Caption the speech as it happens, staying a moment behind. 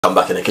I'm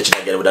back in the kitchen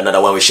again with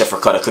another one with Chef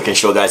Ricardo Cooking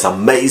Show, guys.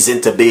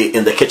 Amazing to be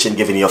in the kitchen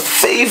giving you your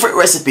favorite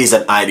recipes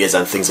and ideas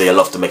and things that you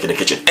love to make in the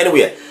kitchen.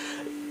 Anyway,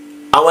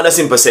 I want to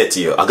simply say to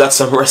you, I got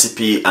some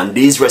recipe and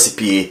this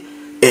recipe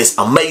is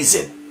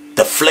amazing.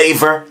 The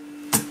flavor,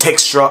 the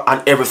texture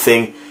and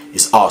everything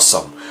is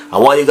awesome. I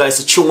want you guys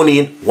to tune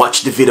in,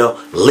 watch the video,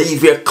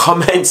 leave your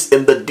comments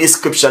in the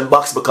description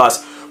box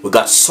because we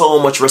got so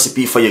much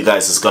recipe for you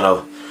guys. It's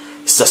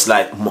just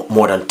like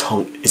more than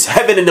tongue. It's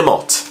heaven in the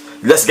mouth.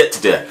 Let's get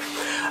to there.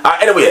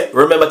 Anyway,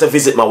 remember to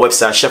visit my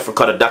website,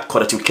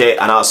 chefricardo.co.uk,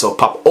 and also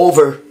pop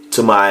over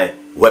to my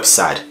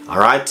website.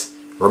 Alright?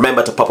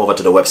 Remember to pop over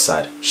to the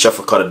website,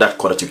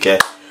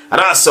 chefricardo.co.uk,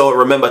 and also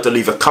remember to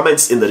leave your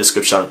comments in the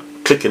description.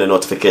 Click in the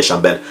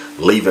notification bell,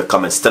 leave your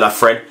comments. Tell a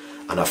friend,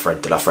 and a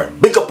friend tell a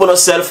friend. Big up on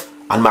yourself,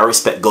 and my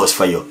respect goes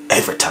for you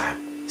every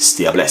time.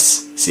 Stay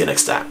blessed. See you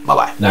next time. Bye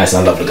bye. Nice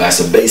and lovely, guys.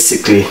 So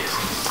basically,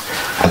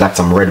 I got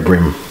some red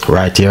brim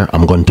right here.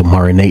 I'm going to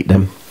marinate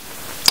them.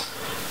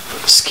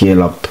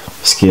 Scale up,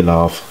 scale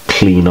off,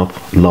 clean up,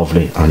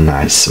 lovely and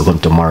nice. We're going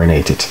to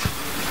marinate it.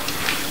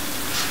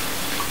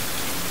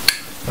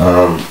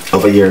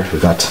 Over here we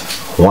got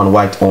one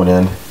white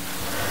onion,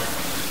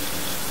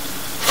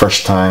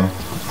 fresh thyme,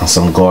 and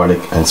some garlic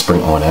and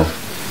spring onion.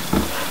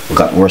 We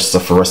got the rest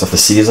of the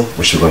season,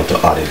 which we're going to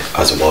add it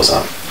as it goes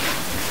on.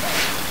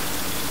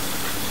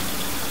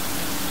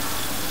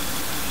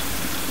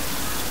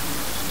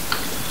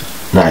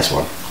 Nice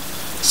one.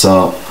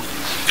 So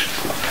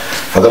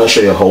I'm gonna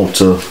show you how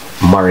to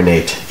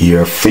marinate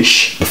your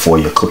fish before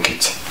you cook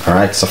it.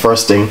 Alright, so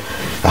first thing,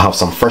 I have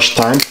some fresh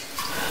thyme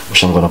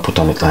which I'm gonna put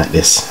on it like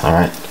this.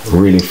 Alright,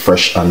 really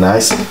fresh and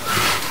nice.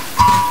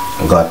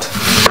 I got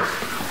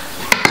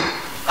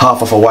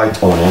half of a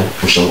white onion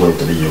which I'm going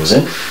to be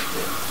using.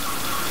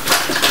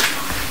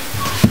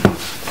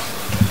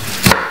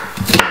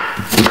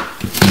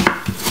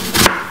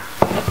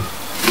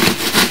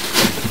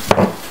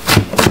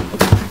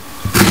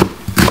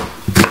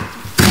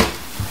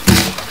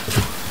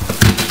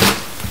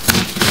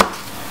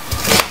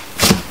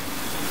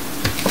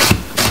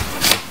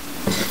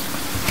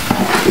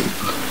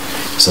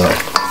 So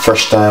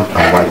fresh thyme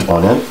and white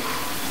onion.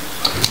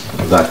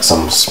 I've got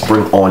some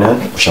spring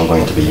onion which I'm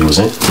going to be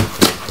using.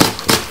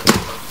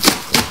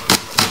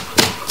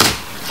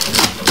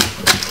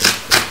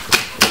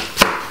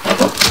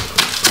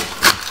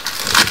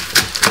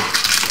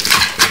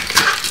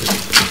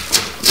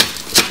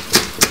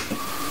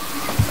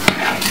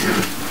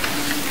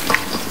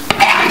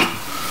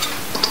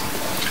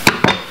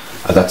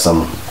 I got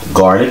some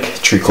garlic,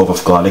 3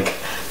 cloves of garlic.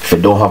 If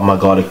you don't have my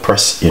garlic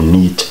press, you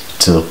need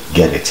to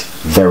get it.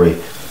 Very,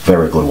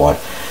 very good one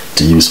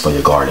to use for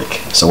your garlic.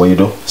 So what you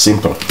do?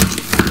 Simple.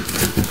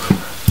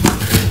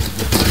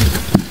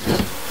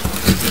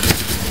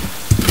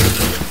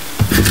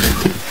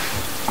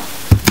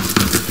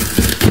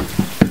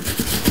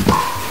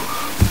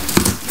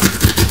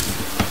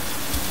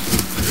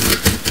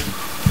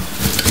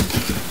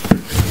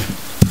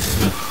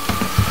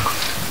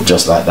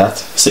 Just like that.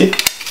 See?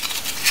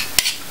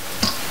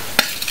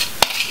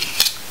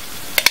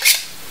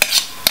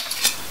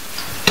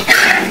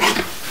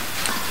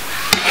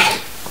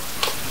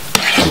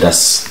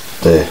 That's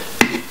the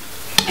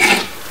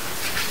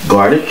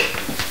garlic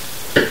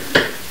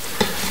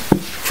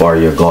for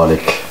your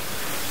garlic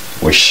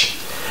which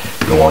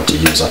you want to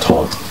use at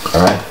home.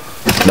 Alright,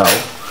 now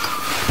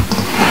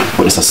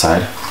put this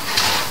aside.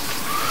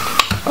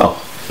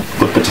 Oh,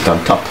 good, put it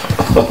on top.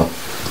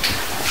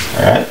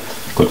 Alright,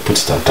 good,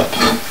 put it on top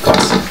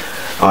because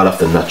all of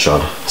the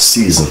natural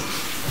season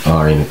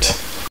are in it.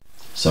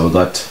 So we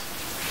got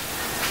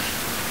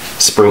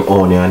spring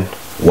onion,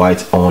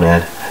 white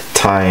onion,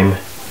 thyme,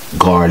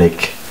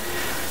 garlic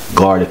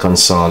and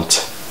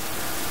salt,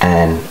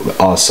 and we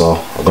also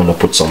are going to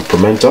put some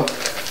pimento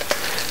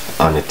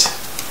on it.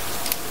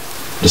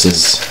 This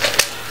is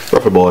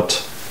roughly about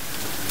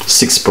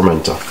 6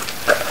 pimento.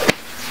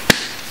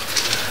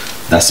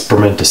 That's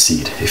pimento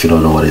seed if you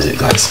don't know what is it,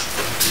 guys.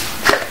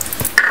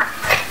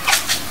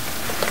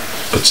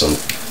 Put some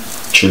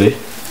chili.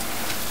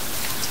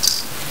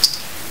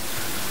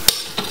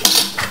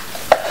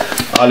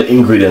 All the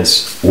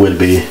ingredients will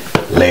be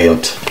laid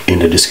out in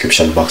the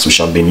description box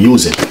which I've been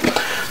using.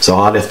 So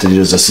all I have to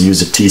do is just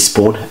use a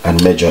teaspoon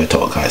and measure it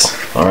out, guys.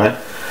 Alright,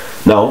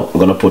 now I'm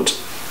gonna put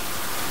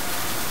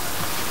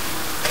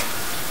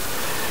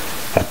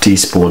a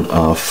tablespoon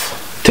of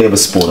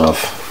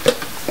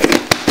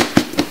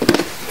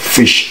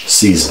fish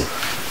season.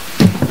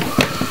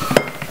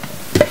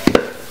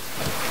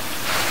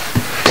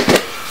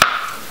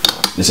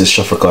 This is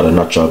Chef Ricardo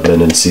natural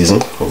blending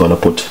season. We're gonna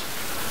put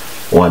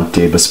 1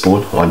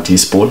 teaspoon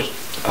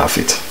of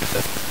it.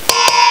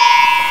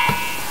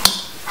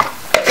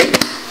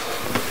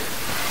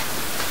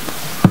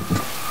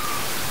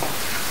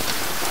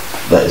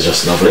 That is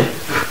just lovely.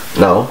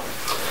 Now,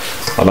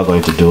 what I'm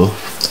going to do,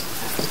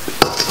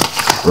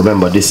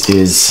 remember this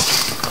is,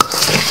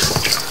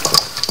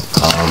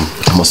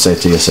 I must say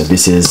to you, so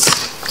this is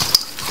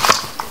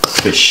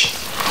fish.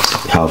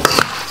 You have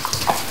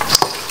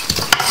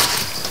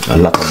a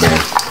lot of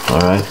them.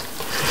 Alright,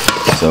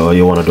 so what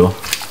you want to do,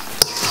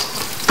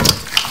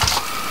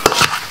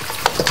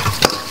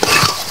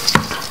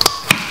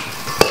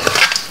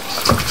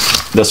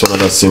 that's one of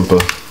that simple,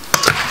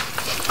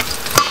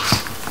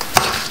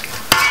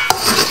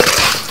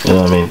 you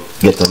know what I mean,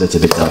 get a little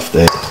bit of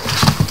the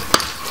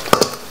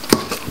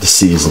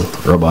season,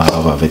 rub all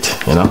over it,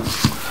 you know,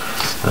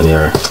 and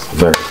you're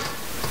very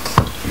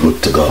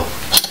good to go.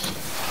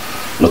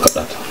 Look at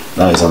that,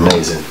 that is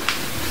amazing.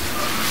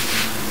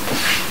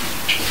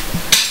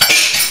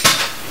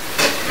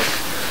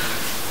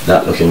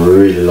 That looking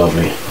really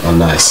lovely and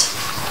nice.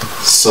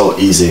 So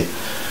easy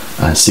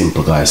and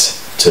simple,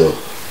 guys, to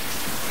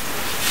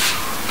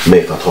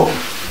make at home.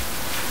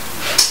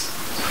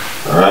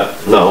 Alright,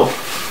 now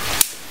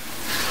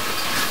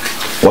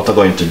what I'm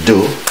going to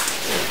do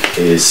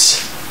is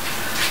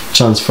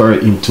transfer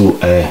it into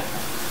a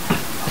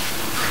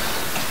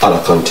other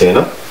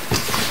container.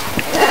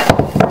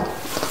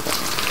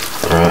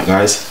 Alright,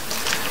 guys,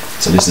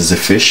 so this is the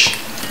fish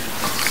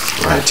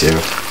right here.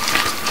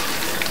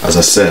 As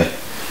I say,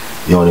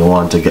 you only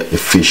want to get the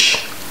fish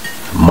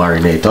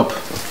marinate up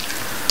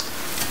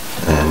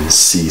and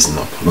season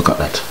up. Look at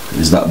that,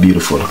 is that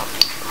beautiful?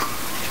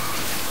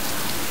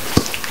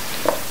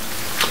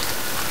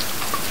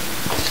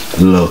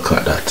 Look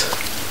at that,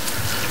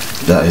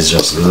 that is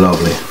just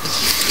lovely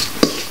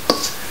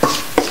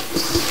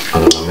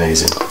and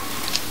amazing.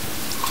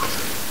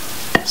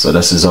 So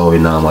this is how we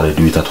normally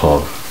do it at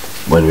home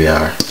when we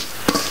are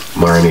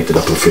marinating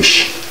up the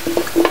fish,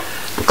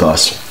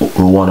 because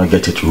we want to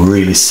get it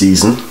really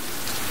seasoned.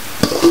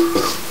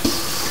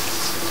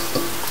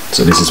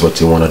 So this is what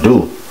you want to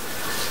do.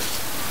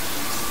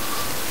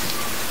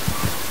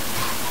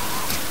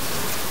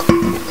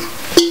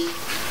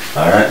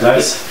 Alright,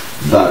 guys,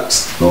 that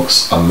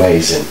looks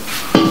amazing.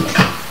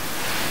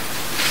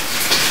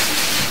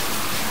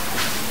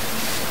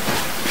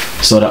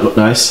 So that look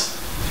nice,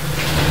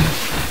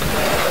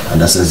 and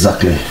that's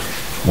exactly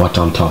what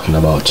I'm talking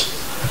about.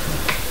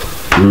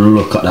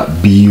 Look at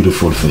that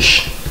beautiful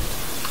fish.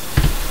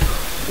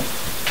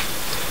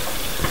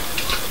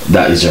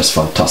 That is just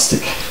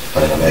fantastic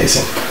and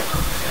amazing.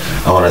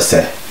 I want to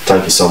say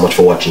thank you so much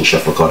for watching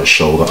Chef Ricardo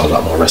show. Got a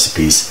lot more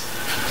recipes,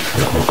 a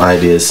lot more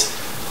ideas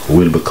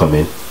will be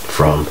coming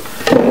from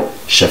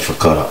Chef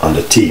Ricardo and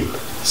the team.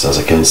 So as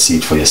you can see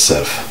it for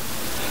yourself,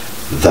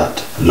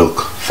 that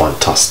look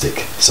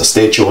fantastic. So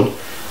stay tuned.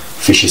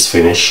 Fish is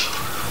finished.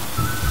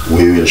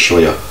 We will show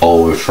you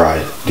how we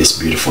fry this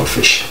beautiful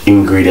fish.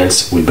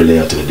 Ingredients will be laid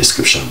out in the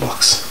description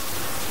box.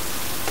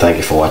 Thank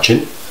you for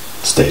watching.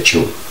 Stay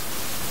tuned.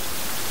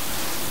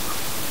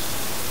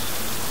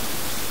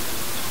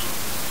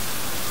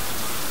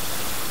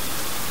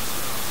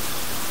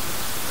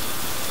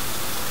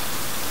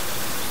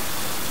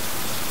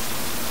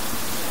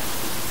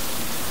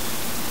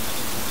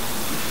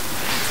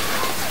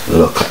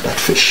 Look at that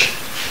fish,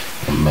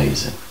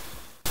 amazing.